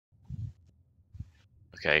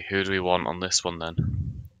Okay, who do we want on this one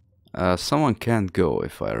then? Someone can't go,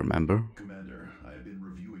 if I remember. Commander, I have been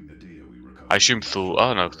reviewing the data we recovered. I assume Thul.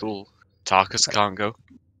 Oh no, Thul. Tarkus can't go.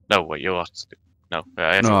 No, wait, you're. No, No,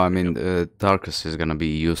 everyone I can mean, go. Tarkus is gonna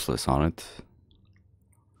be useless on it.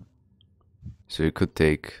 So you could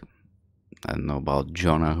take, I don't know about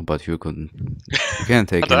Jonah, but you couldn't. You can't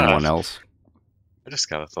take don't know. anyone else. I just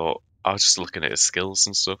kind of thought. I was just looking at his skills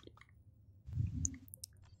and stuff.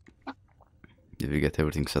 Did we get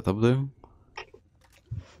everything set up there?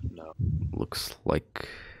 No. Looks like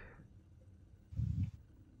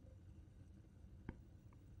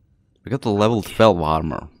we got the level 12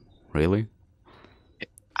 armor. Really?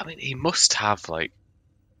 I mean, he must have like.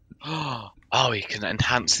 Oh, he can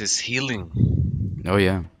enhance his healing. Oh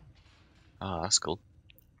yeah. Oh, that's cool.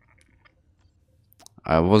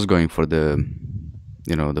 I was going for the,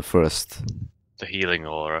 the first. The healing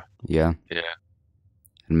aura. Yeah. Yeah.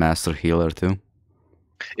 And master healer too.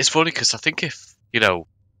 It's funny because I think if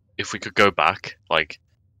we could go back like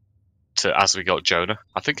to as we got Jonah,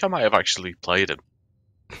 I think I might have actually played him.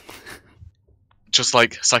 Just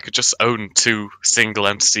like so, I could just own 2 single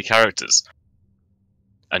entity characters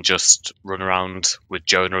and just run around with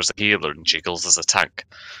Jonah as a healer and Jiggles as a tank.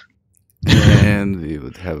 And we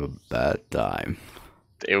would have a bad time.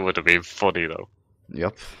 It would have been funny though.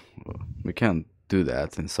 Yep. We can't do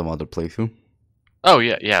that in some other playthrough. Oh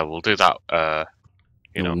yeah, we'll do that.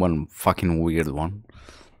 One fucking weird one.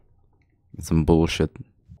 Some bullshit.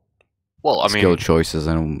 Well, I skill mean, choices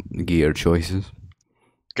and gear choices.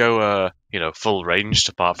 go full ranged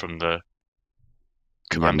apart from the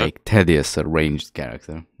commander, make Thaddeus a ranged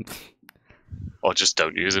character. or just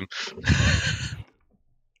don't use him.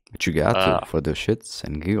 But you got to for the shits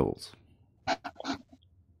and giggles.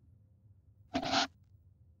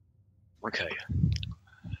 Okay,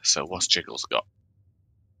 so what's Jiggles got?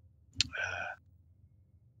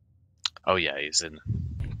 Oh yeah, he's in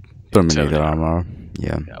Terminator armor.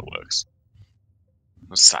 Yeah. Yeah, it works.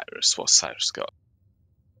 Cyrus, what's Cyrus got?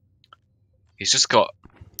 He's just got.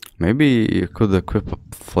 Maybe you could equip a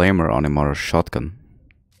flamer on him or a shotgun.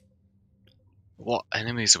 What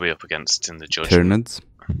enemies are we up against in the judgment? Tyranids?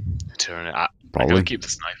 Tyrannid. I'm Probably. gonna keep the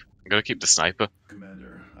sniper. I'm gonna keep the sniper.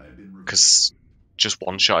 Commander, I have been Because just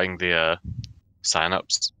one-shotting the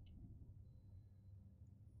synapse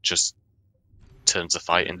just turns the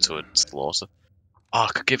fight into a slaughter. Oh,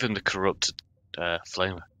 I could give him the corrupted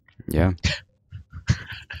flamer. Yeah.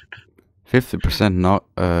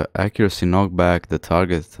 50% accuracy knockback the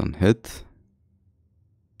target on hit.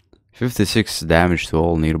 56 damage to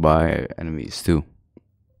all nearby enemies too.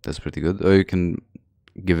 That's pretty good. Or you can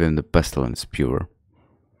give him the pestilence pure.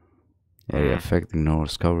 Area effect,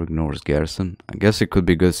 ignores cover, ignores garrison. I guess it could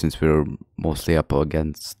be good since we're mostly up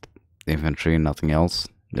against infantry and nothing else.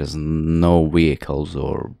 There's no vehicles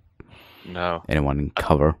or anyone in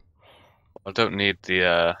cover. I don't need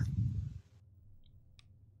the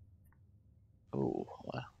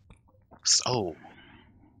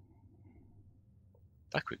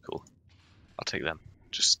that could be cool. I'll take them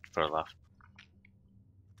just for a laugh.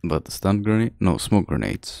 But the stun grenade? No, smoke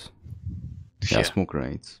grenades. Yeah, smoke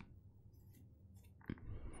grenades.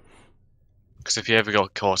 Because if you ever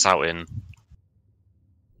got caught out in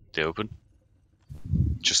the open,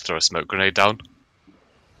 just throw a smoke grenade down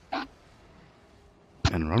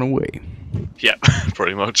and run away. Yeah,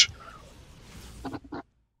 pretty much.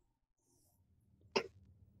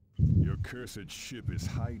 Your cursed ship is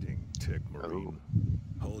hiding, Tech Marine.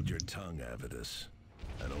 Hold your tongue, Avidus,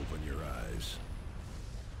 and open your eyes.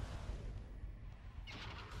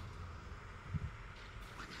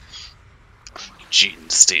 Gene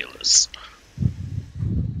stealers.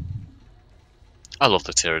 I love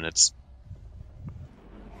the Tyranids.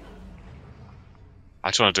 I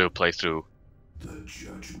just want to do a playthrough, the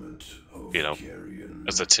judgment of Carrion.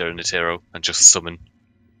 As a Tyranid hero and just summon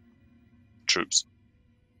troops.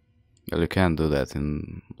 Well, you can do that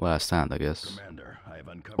in Last Stand, I guess.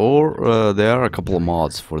 Or there are a couple of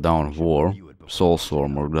mods for Dawn of War,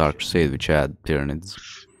 Soulstorm or Dark Crusade, which add Tyranids.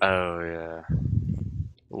 Oh yeah.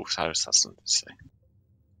 Oh, Cyrus has something to say.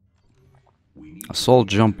 Assault,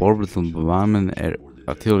 jump, orbital bombardment,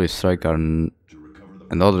 artillery strike and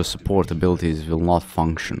other support abilities will not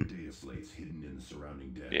function.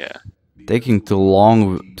 Yeah. Taking too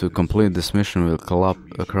long to complete this mission will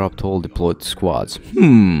corrupt all deployed squads.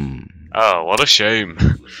 Oh, what a shame.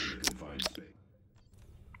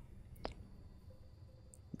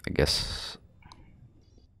 I guess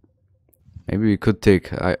maybe we could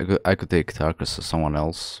take. I could take Tarkus or someone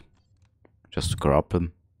else, just to corrupt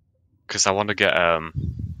him. Because I want to get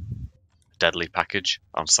deadly package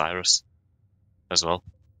on Cyrus as well.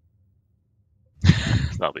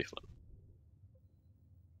 That'll be fun.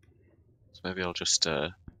 So maybe I'll just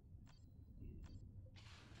I'll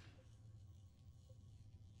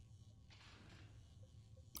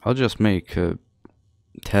just make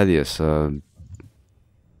Thaddeus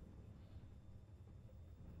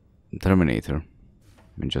Terminator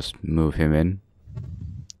and just move him in.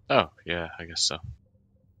 oh yeah, I guess so.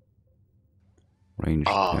 Range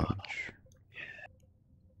damage.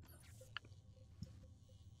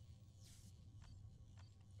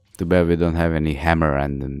 Too bad we don't have any hammer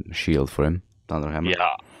and shield for him. Thunder hammer.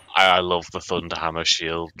 Yeah, I love the Thunder Hammer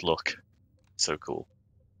shield look. So cool.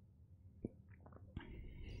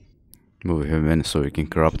 Move him in so we can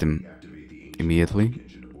corrupt him immediately.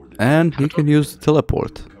 And he can use the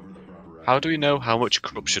teleport. How do we know how much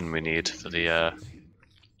corruption we need for the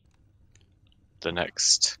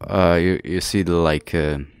next? You see the like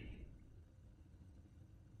Gain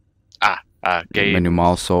when you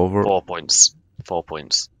mouse over, 4 points. 4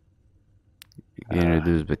 points. gain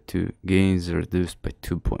reduced by 2. Gains reduced by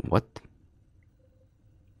 2 point. What?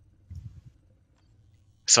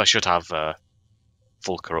 So I should have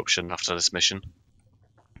full corruption after this mission.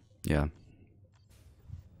 Yeah.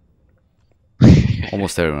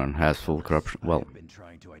 Almost everyone has full corruption. Well,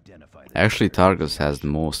 actually Targus has the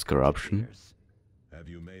most corruption. Have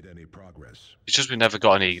you made any progress? It's just we never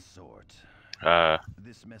got any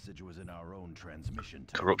This message was in our own transmission.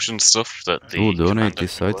 corruption stuff that the Ooh, donate commander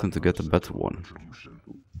this can item to get a better one.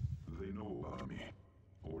 They know about me.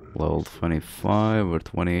 Level 25 or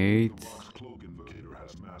 28. Box cloak invocator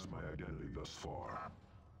has masked my identity thus far.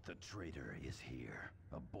 The traitor is here,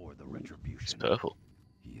 aboard the It's retribution. purple.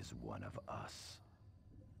 He is one of us.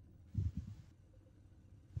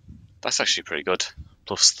 That's actually pretty good.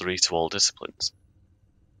 +3 to all disciplines.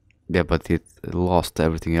 Yeah, but it lost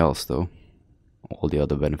everything else though. All the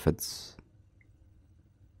other benefits.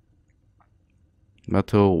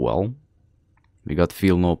 But oh well. We got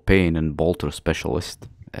Feel No Pain and Bolter Specialist.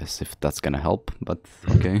 As if that's gonna help, but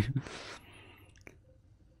okay.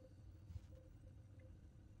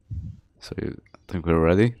 So you think we're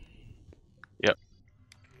ready? Yep.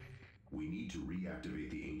 We need to reactivate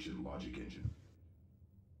the ancient logic engine.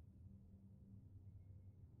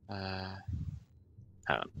 Hang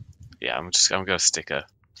on. Yeah, I'm gonna stick a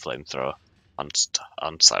flamethrower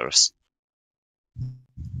on Cyrus.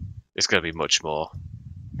 It's gonna be much more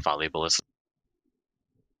valuable, isn't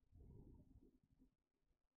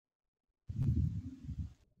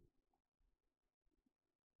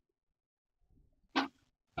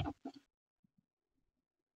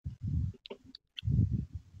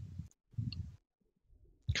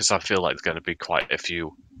because I feel like there's going to be quite a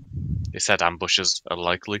few. It said ambushes are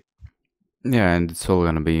likely. Yeah, and it's all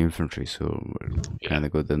gonna be infantry, so we're Yeah. kinda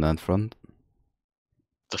good in that front.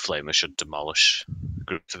 The flamer should demolish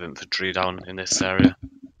groups of infantry down in this area.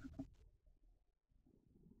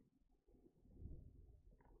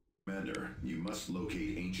 Commander, you must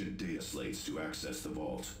locate ancient data slates to access the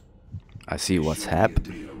vault. I see what's Should be a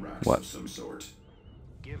happening. data racks What? of some sort.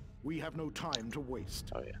 We have no time to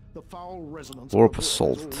waste. Oh yeah. The foul resonance Warp of the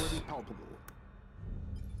void is assault. already palpable.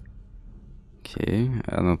 Okay,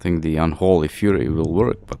 I don't think the Unholy Fury will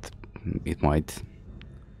work, but it might.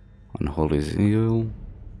 Unholy Zeal.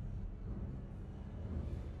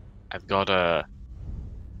 I've got a.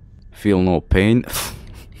 Feel No Pain.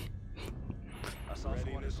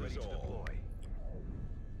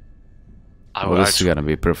 Oh, this is gonna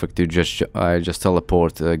be perfect. I just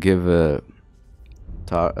teleport. Give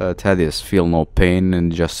Thaddeus Feel No Pain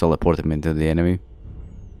and just teleport him into the enemy,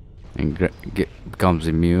 and becomes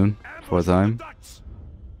immune for a time.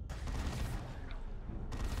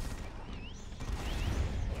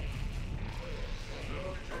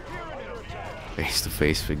 Face to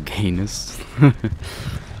face with Gainus.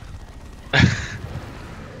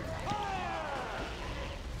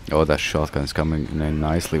 Oh, that shotgun's coming in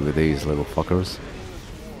nicely with these little fuckers.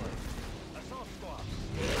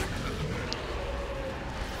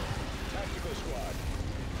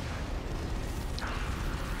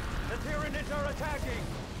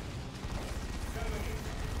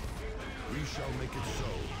 We shall make it so.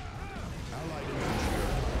 Allied infantry.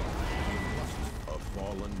 A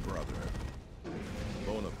fallen brother.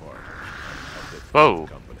 Bonaparte. Of the Whoa!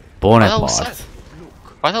 company. Bonaparte.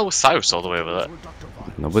 Why the hell was Cyrus all the way over there?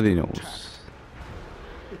 Nobody knows.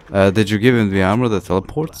 Did you give him the armor that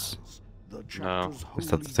teleports? No. Is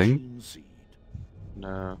that the thing?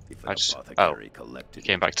 No. I just. Oh. He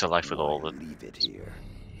came back to life with all the.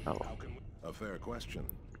 Oh. A fair question,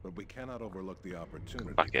 but we cannot overlook the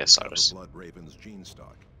opportunity. Back here, to gather Cyrus. Blood Raven's gene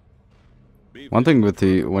stock. One thing with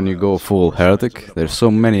the when you go full heretic, there's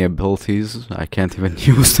so many abilities I can't even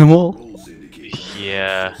use them all. Rolls indicate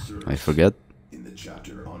Yeah. I forget. In the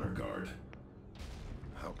chapter Honor Guard.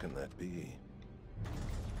 How can that be?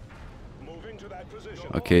 Moving to that position.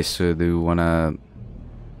 Okay, so do you wanna,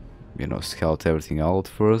 you know, scout everything out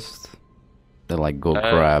first? Then like go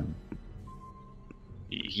grab.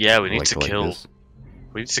 Yeah, we need like, to like kill. this.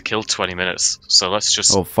 We need to kill 20 minutes. So let's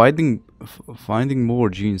just. Oh, finding more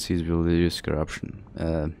gene seeds will reduce corruption.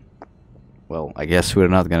 Well, I guess we're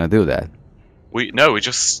not gonna do that.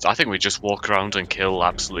 I think we just walk around and kill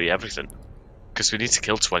absolutely everything. Because we need to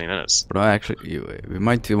kill 20 minutes. But actually, we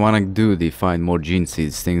might want to do the find more gene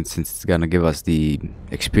seeds thing since it's gonna give us the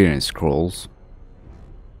experience scrolls.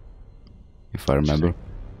 If I remember,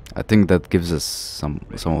 I think that gives us some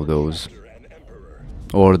of those,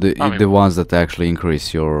 or the ones that actually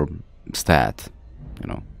increase your stat. You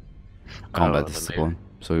know, combat discipline.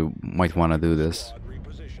 So you might want to do this.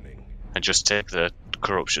 And just take the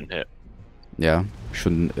corruption hit. Yeah, we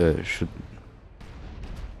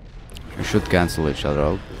should cancel each other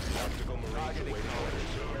out.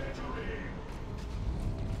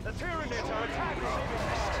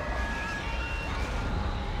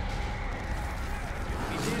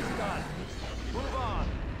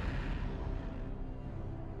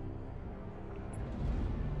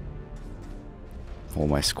 All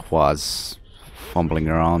my squads fumbling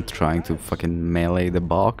around trying to fucking melee the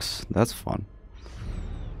box. That's fun.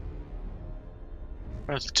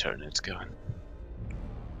 Where's the Tyranids going?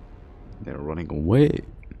 They're running away.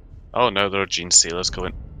 Oh no, there are gene stealers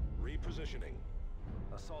coming. Repositioning.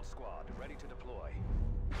 Assault squad ready to deploy.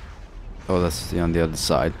 Oh, that's on the other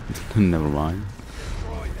side. Never mind.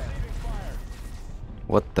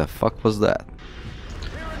 What the fuck was that?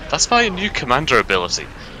 That's my new commander ability.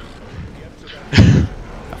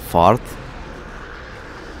 A fart?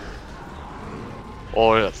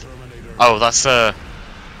 Or oh, that's Oh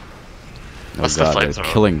the god, they're flamethrower.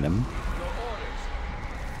 killing them.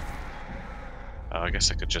 Oh, I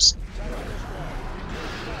guess I could just.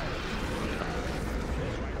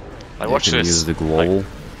 I You watch can this. use the glow. Like,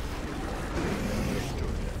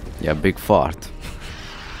 Yeah, big fart.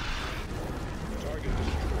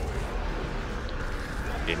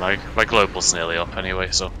 yeah, my global's nearly up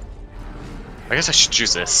anyway, so I guess I should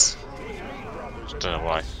use this. Don't know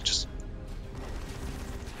why. Just.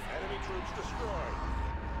 Enemy troops destroyed.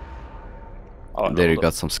 Oh, And there no, you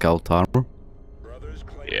got some scout armor. Brothers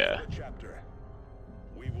claim Yeah. the chapter.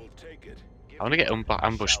 We will take it. I want to get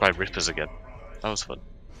ambushed by Rippers again. That was fun.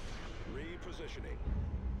 Repositioning.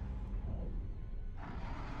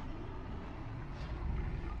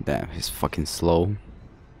 Damn, he's fucking slow.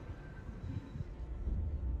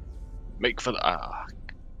 Make for the.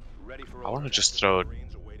 Ready for I want to orders. just throw.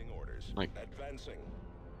 Marines awaiting orders. Like- Advancing.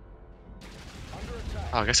 Under attack.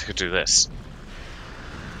 Oh, I guess I could do this.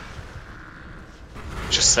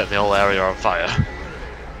 Just set the whole area on fire.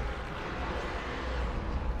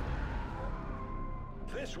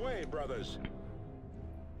 This way, brothers.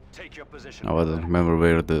 Take your position. Oh, I don't remember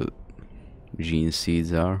where the gene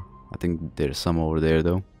seeds are. I think there's some over there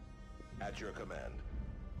though. At your command.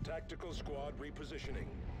 Tactical squad repositioning.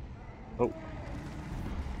 Oh.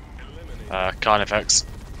 Eliminate Carnifex.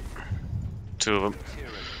 2 of them.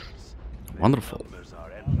 Wonderful.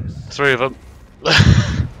 3 of them.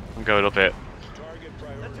 I'm going up here. target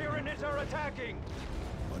priority. The Tyranids are attacking.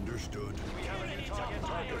 Understood. We have an target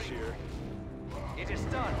targets here. It is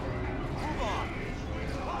done. Move on.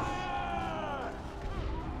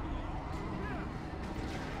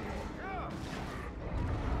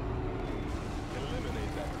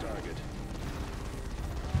 Eliminate that target.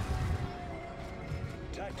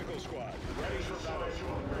 Tactical squad, ready for battle.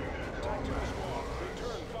 Tactical squad,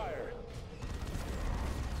 return fire.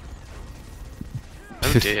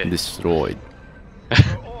 Oh dear. Destroyed.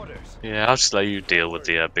 For orders. Yeah, I'll just let you deal with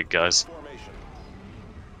the big guys. Formation.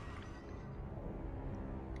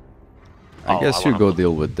 I Oh, guess I you wanna- go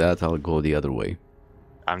deal with that, I'll go the other way.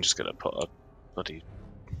 I'm just gonna put a bloody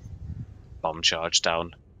bomb charge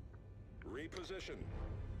down. Reposition.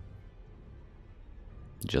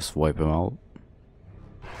 Just wipe him out.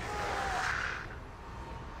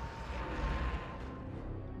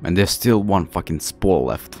 And there's still one fucking spore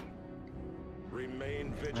left.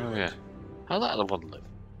 Remain Oh vigilant. yeah. How'd that other one live?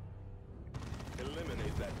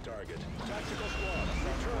 Eliminate that target. Tactical squad,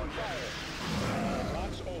 return fire.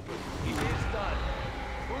 Lots open. It is done.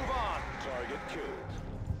 Move on. Target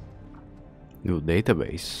killed. New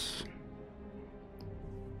database.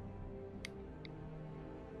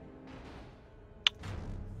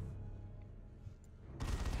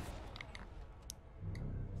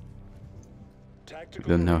 Tactical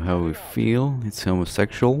Don't know how we feel. It's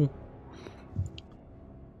homosexual.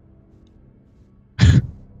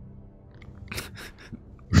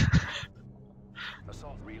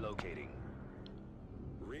 Relocating.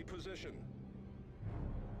 Reposition.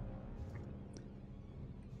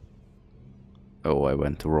 Oh, I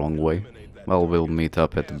went the wrong way. Well, we'll meet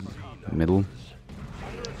up at the middle.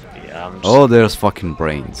 Yeah, I'm just... Oh, there's fucking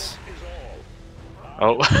brains.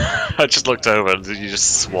 Oh, I just looked over and you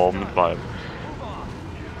just swarmed by them.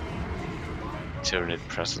 Tyranid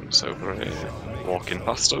presence over here. Walking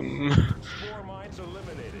past them. 4 mines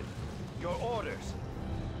eliminated. Your orders.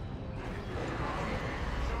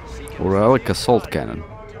 Or I like assault cannon.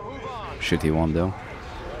 Shitty one though.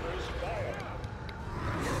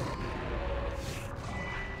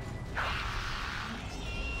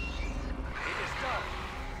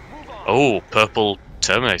 Oh, purple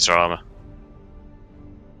Terminator armor.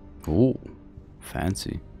 Ooh,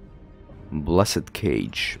 fancy. Blessed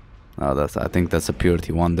cage. Oh, that's. I think that's a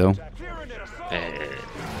purity one though. Eh,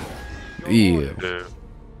 Ew. boo.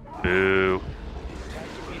 Boo.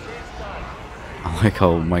 I like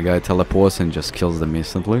how my guy teleports and just kills them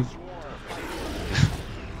instantly.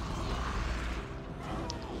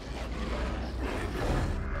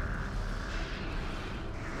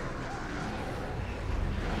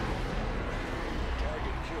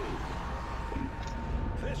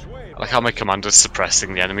 I like how my commander's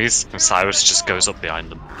suppressing the enemies and Cyrus just goes up behind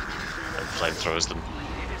them and flamethrowers them.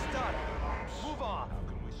 It is done. Move on. How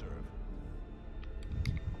can we serve?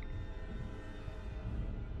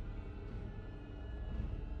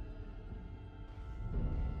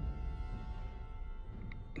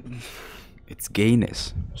 It's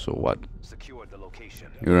gayness. So what? Secure the location.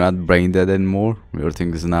 You're not brain dead anymore? Your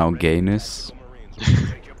thing is now gayness?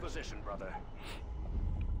 Take your position, brother.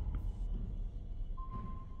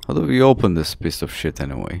 How do we open this piece of shit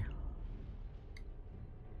anyway?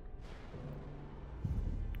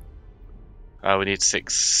 We need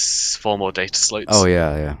 4 more data slates. Oh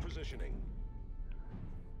yeah, yeah. Positioning.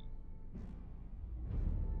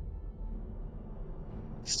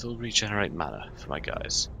 Still regenerate mana for my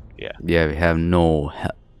guys. Yeah. Yeah, we have no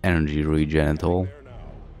energy regen at all. There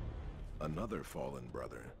now. Another fallen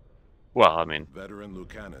brother. Well, I mean, Veteran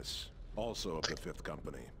Lucanus, also of the 5th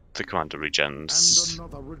Company. the commander regens. And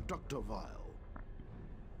another reductor vial.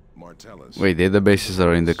 Martellus. Wait, databases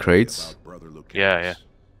are in the Sorry crates? about Brother Lucanus. Yeah.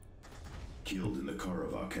 Killed in the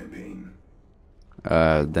Karava campaign.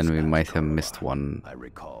 Then we might have missed one I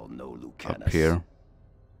recall no up here. In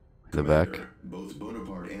the back. Commander, both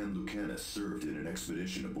Bonaparte and Lucanus served in an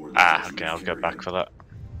expedition aboard the Ah, Jesuit okay, I'll go back carrier. for that.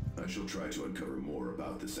 I shall try to uncover more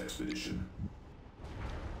about this expedition.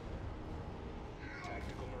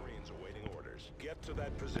 Tactical Marines awaiting orders. Get to that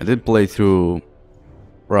I position. did play through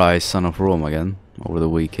Rise, Son of Rome again over the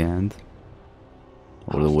weekend.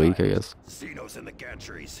 Over the week, I guess. Xenos in the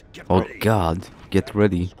gantries. Get Oh ready. god, get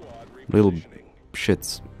ready. Squad Little repositioning.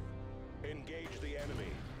 shits. Engage the enemy.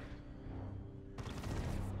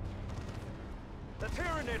 The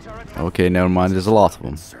Tyranids are attacking. Okay, never mind, there's a lot of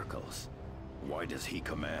them. Circles. Why does he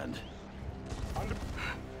command?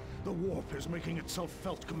 The warp is making itself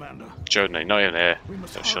felt, Commander. Jodney, not even here. We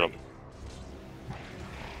must So shut up. hurry.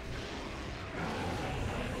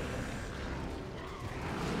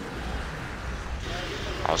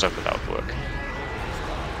 I was hoping that would work.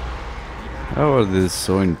 How are these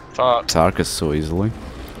so in Fuck. Tarkus so easily?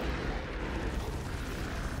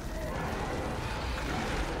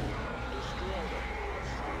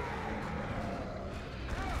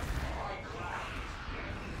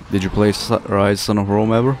 Did you play Rise, Son of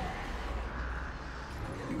Rome ever?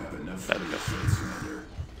 You have enough There we go. slates, Commander.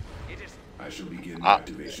 I shall begin Ah,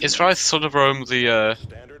 activation. is Rise Son of Rome the,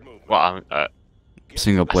 Standard movement. well,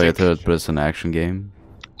 Single player think- third person action game.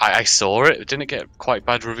 I saw it, didn't it get quite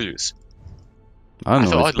bad reviews? I don't I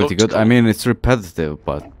know, thought it's it pretty looked good. I cool. mean, it's repetitive,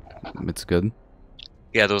 but it's good.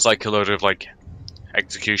 Yeah, there was like a load of like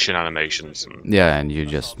execution animations and Yeah, and you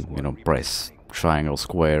just, you know, press triangle,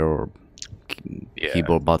 square, or Yeah.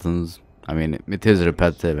 keyboard buttons. I mean, it is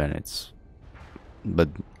repetitive and it's... But,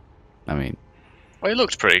 I mean... well, it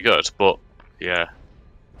looked pretty good, but yeah.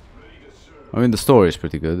 I mean, the story is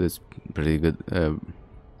pretty good. It's pretty good. Do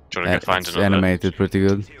you want to go find It's another? animated pretty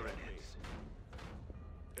good.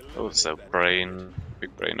 Oh, there's a brain,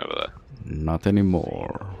 big brain over there. Not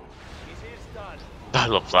anymore. I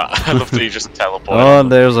love that. I love that you just teleport. Oh,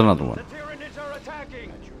 there's another one. The Tyranids are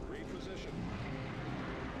attacking.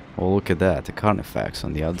 Oh, look at that. The Carnifex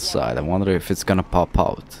on the other side. I wonder if it's gonna pop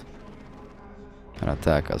out and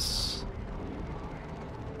attack us.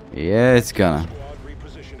 Yeah, it's gonna. Squad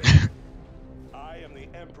repositioning. I am the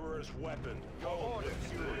Emperor's weapon. Go orders.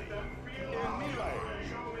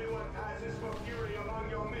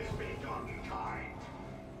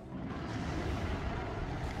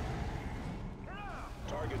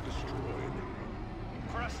 Target destroyed.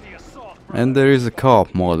 nasty assault, And there is a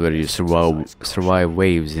co-op mode where you survive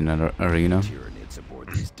waves in an arena. Tyranids aboard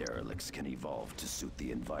these derelicts can evolve to suit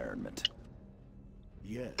the environment.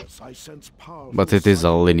 Yes, I sense powerful But it is a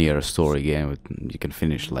psychic linear force. story game. You can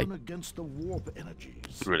finish like Run against the warp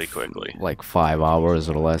energies. Really quickly. 5 hours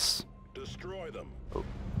or less. Destroy them.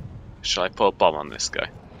 Should I put a bomb on this guy?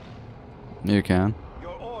 You can.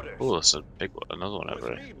 Your orders. Oh, there's a big one, another one over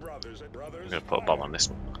With here. me, brothers and brothers. I'm gonna put a bomb on this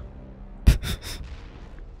one.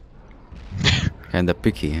 Kinda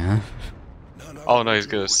picky, huh? Oh no, he's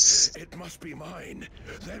gonna. It must be mine.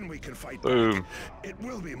 Then we can fight Boom. back. It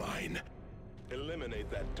will be mine. Eliminate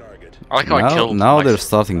that target. I like how I killed. Now my, they're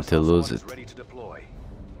starting to lose Squad is it. ready to deploy.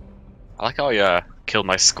 I like how I killed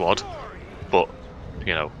my squad, but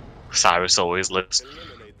you know, Cyrus always lives.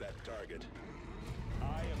 Eliminate that target. I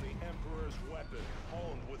am the Emperor's weapon,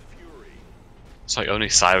 honed with fury. It's like only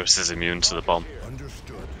Cyrus is immune to the bomb.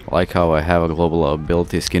 Understood. Like how I have a global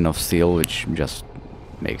ability Skin of Steel, which just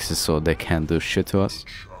makes it so they can't do shit to us.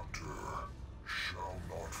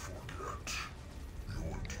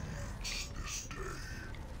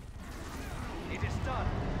 It is done.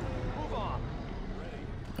 Move on.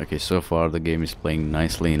 Okay, so far the game is playing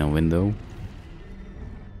nicely in a window.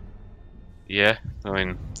 Yeah, I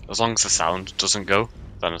mean, as long as the sound doesn't go,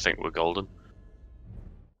 then I think we're golden.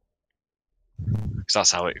 Because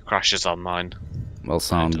that's how it crashes on mine. Well,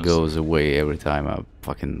 sound does. goes away every time I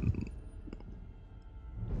fucking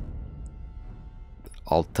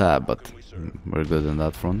alt tab, but we're good on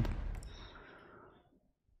that front.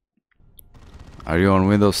 Are you on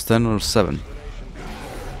Windows 10 or 7?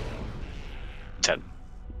 10.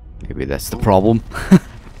 Maybe that's the problem.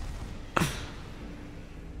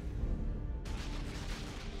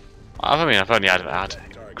 I mean, I've only had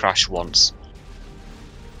crash once.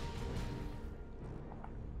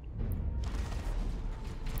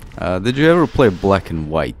 Did you ever play Black and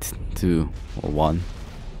White 2 or 1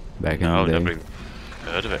 back No, in the day? never even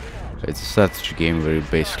heard of it. It's a strategy game where you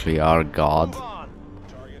basically are God, Move on.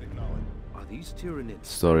 Target acknowledged. Are these Tyranids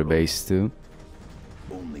story based too.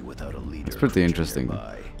 only without a leader? It's pretty interesting.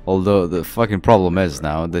 nearby? Although the fucking problem is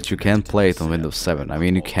now that you can't play it on Windows 7. I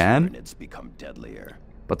mean, you All can, Tyranids become deadlier.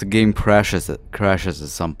 but the game crashes at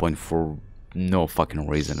some point for no fucking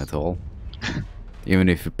reason at all. Even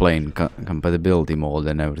if you play in compatibility mode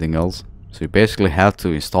and everything else. So you basically have to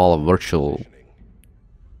install a virtual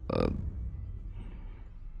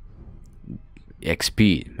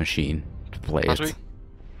XP machine to play How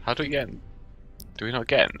it. do we get in? Do we not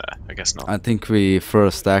get in there? I guess not. I think we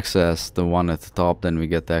first access the one at the top, then we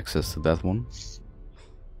get access to that one.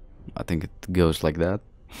 I think it goes like that.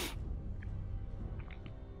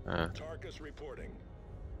 Tarkus reporting.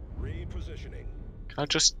 Repositioning. Can I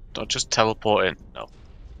just teleport in? No.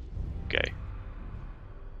 Gay.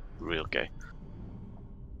 Real gay.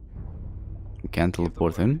 We can't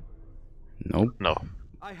teleport in? Nope. No.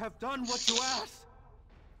 I have done what you asked.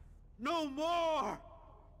 No more.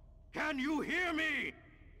 Can you hear me?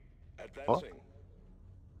 Advancing.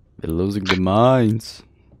 We're losing the mines.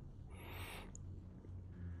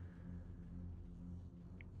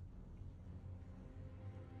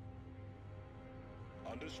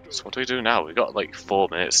 Understood. So what do we do now? We got like 4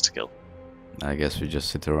 minutes to kill. I guess we just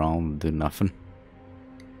sit around and do nothing.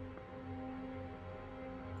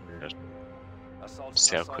 Assault,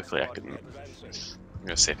 See how assault quickly I squad can. advancing. I'm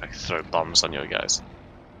gonna see if I can throw bombs on you guys.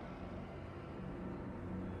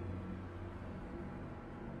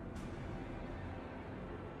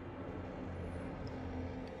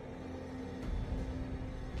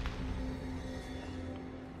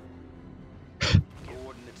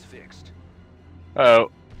 Coordinates fixed.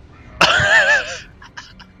 Oh.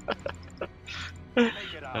 Make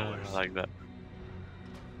it I ours. like that.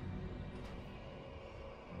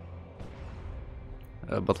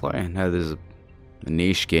 But Lionhead is a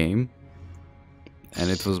niche game, and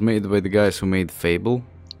it was made by the guys who made Fable,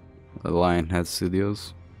 Lionhead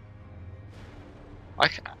Studios.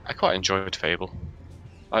 I quite enjoyed Fable.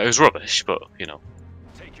 It was rubbish, but you know,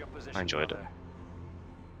 Take your position, I enjoyed it. brother.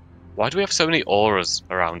 Why do we have so many auras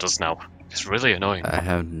around us now? It's really annoying. I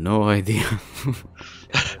have no idea. Area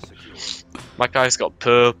secure. My guy's got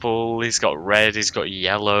purple, he's got red, he's got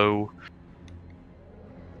yellow.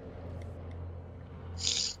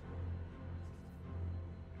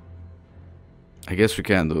 I guess we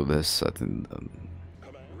can do this. I think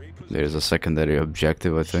there's a secondary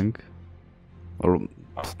objective, I think. Or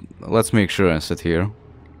let's make sure and sit here.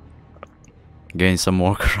 Gain some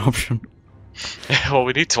more corruption. Well,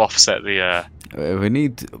 we need to offset the. We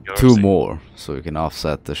need 2 Heresy. more so we can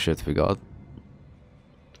offset the shit we got.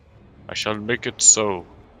 I shall make it so.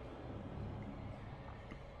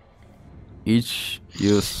 Each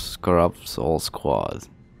use corrupts all squad.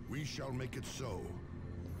 We shall make it so.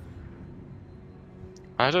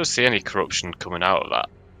 I don't see any corruption coming out of that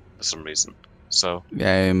for some reason. So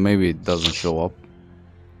Yeah, maybe it doesn't show up.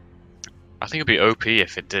 I think it'd be OP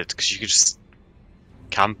if it did, because you could just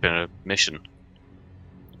camp in a mission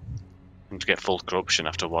and get full corruption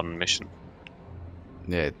after one mission.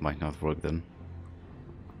 Yeah, it might not work then.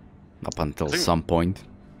 Up until I think- some point.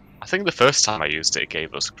 I think the first time I used it, it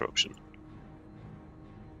gave us corruption.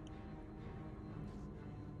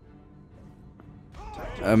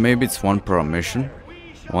 Maybe it's one per mission.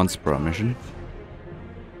 Once per mission.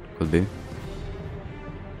 Could be.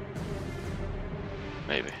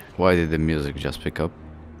 Maybe. Why did the music just pick up?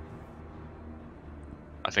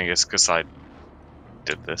 I think it's because I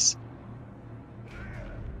did this.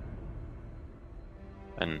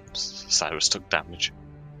 And Cyrus took damage.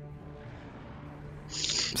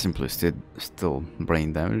 Simply still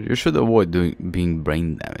brain damage. You should avoid being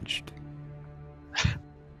brain damaged. I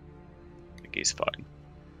think he's fine.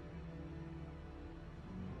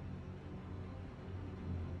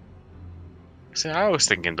 See, I was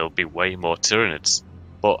thinking there'll be way more Tyranids,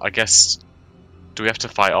 but I guess, do we have to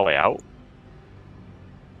fight our way out?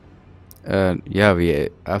 Yeah,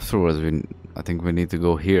 afterwards I think we need to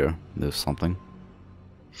go here. There's something.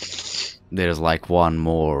 There's like one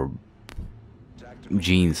more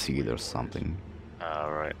gene seed or something.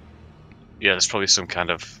 Right. Yeah, there's probably some kind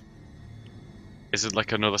of... Is it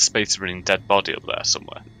like another Space Marine dead body up there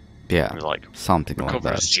somewhere? Yeah, And like, something like recover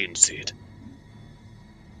that. his gene seed.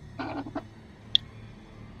 Because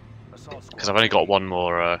I've only got one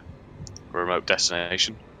more remote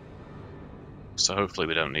destination. So hopefully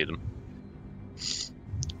we don't need them.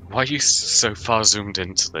 Why are you so far zoomed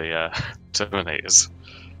into the Terminators?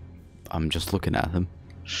 I'm just looking at them.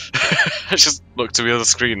 I just looked to the other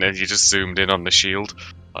screen and you just zoomed in on the shield.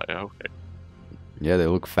 Like, okay. Yeah, they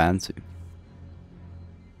look fancy.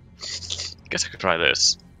 Guess I could try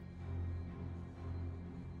this.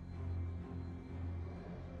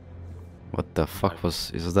 What the fuck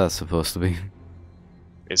is that supposed to be?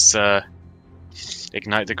 It's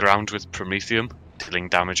ignite the ground with promethium, dealing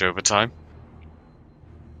damage over time.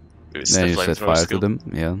 It's Then the you set flamethrower fire skill. to them,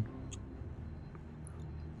 yeah.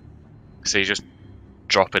 So you just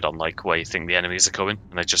drop it on like where you think the enemies are coming,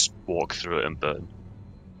 and they just walk through it and burn.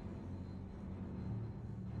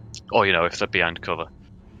 Or you know, if they're behind cover.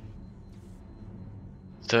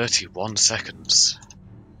 31 seconds.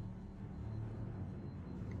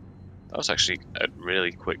 That was actually a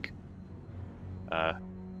really quick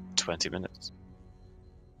 20 minutes.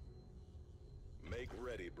 Make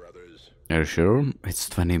ready, brothers. Are you sure? It's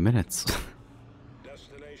 20 minutes.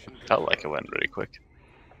 Destination Felt like it went really quick.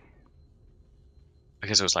 I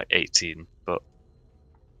guess it was like 18, but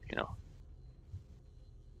you know.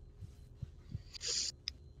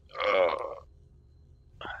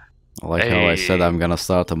 Like how I said Hey. I'm gonna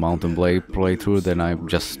start a Mountain Blade playthrough, then I've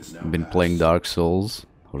just been playing Dark Souls,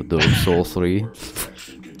 or Dark Souls 3.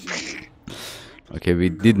 Okay, we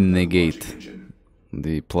didn't negate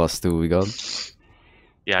the +2 we got.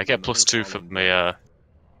 Yeah, I get +2 for my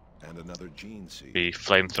and another gene seed. the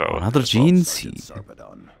flamethrower. Another gene seed.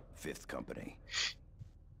 Sarpedon, 5th Company.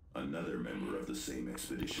 Another member of the same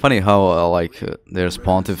expedition. Funny how there's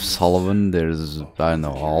Pontiff Sullivan, there's I don't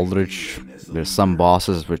know Aldrich, there's some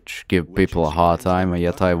bosses which give people a hard time, and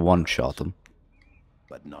yet I one-shot them.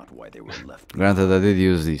 But not why they were left. Granted, I did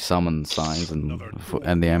use the summon signs and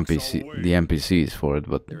the NPCs for it,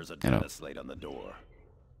 but There's a you know. data slate on the door.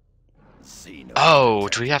 See no Oh,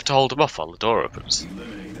 do we have to hold them off while the door opens?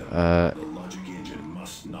 Uh, The logic engine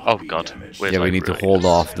must not Oh be god. damaged. We're yeah, we like need to really- hold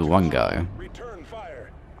off the one guy. Return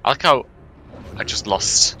fire. I like how I just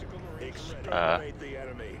lost Exterminate the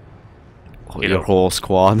enemy. You Your know. whole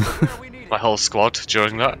squad. my whole squad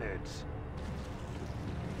during that.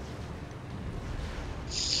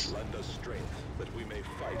 Lend us strength that we may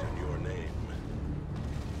fight in your name.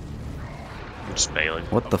 I'm just bailing.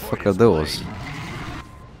 What the fuck are those?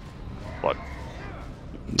 What?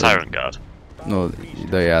 Tyrant Guard. No,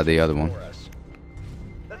 the other one.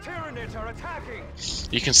 The Tyranids are attacking!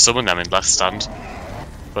 You can summon them in Last Stand,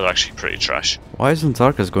 but they're actually pretty trash. Why isn't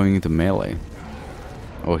Tarkus going into melee?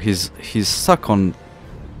 Oh, he's stuck on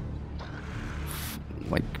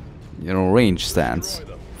like range stance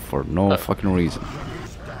for no fucking reason.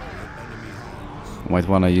 Might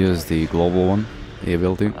wanna use the global one, the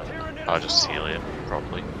ability. I'll just heal it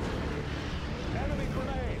properly. Enemy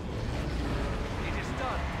grenade! It is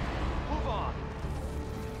done. Move on.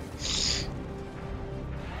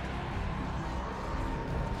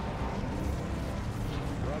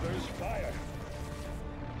 Brothers, fire.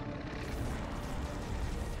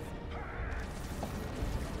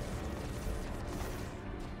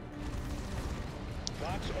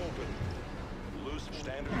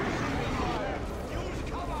 Standard receiving fire. Use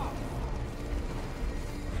cover.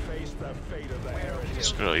 Face the fate of the Heresy.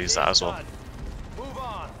 Just gonna use that as well. Move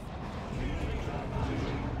on.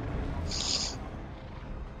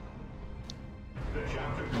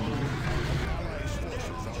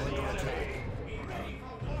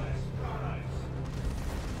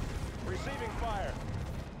 Receiving fire.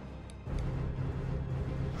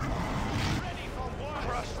 Ready for war.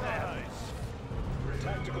 Crush them.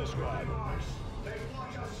 Tactical squad.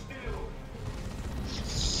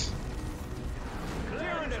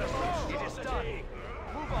 Clearing it. It is done.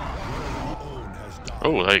 Move on.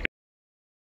 Oh, there you go.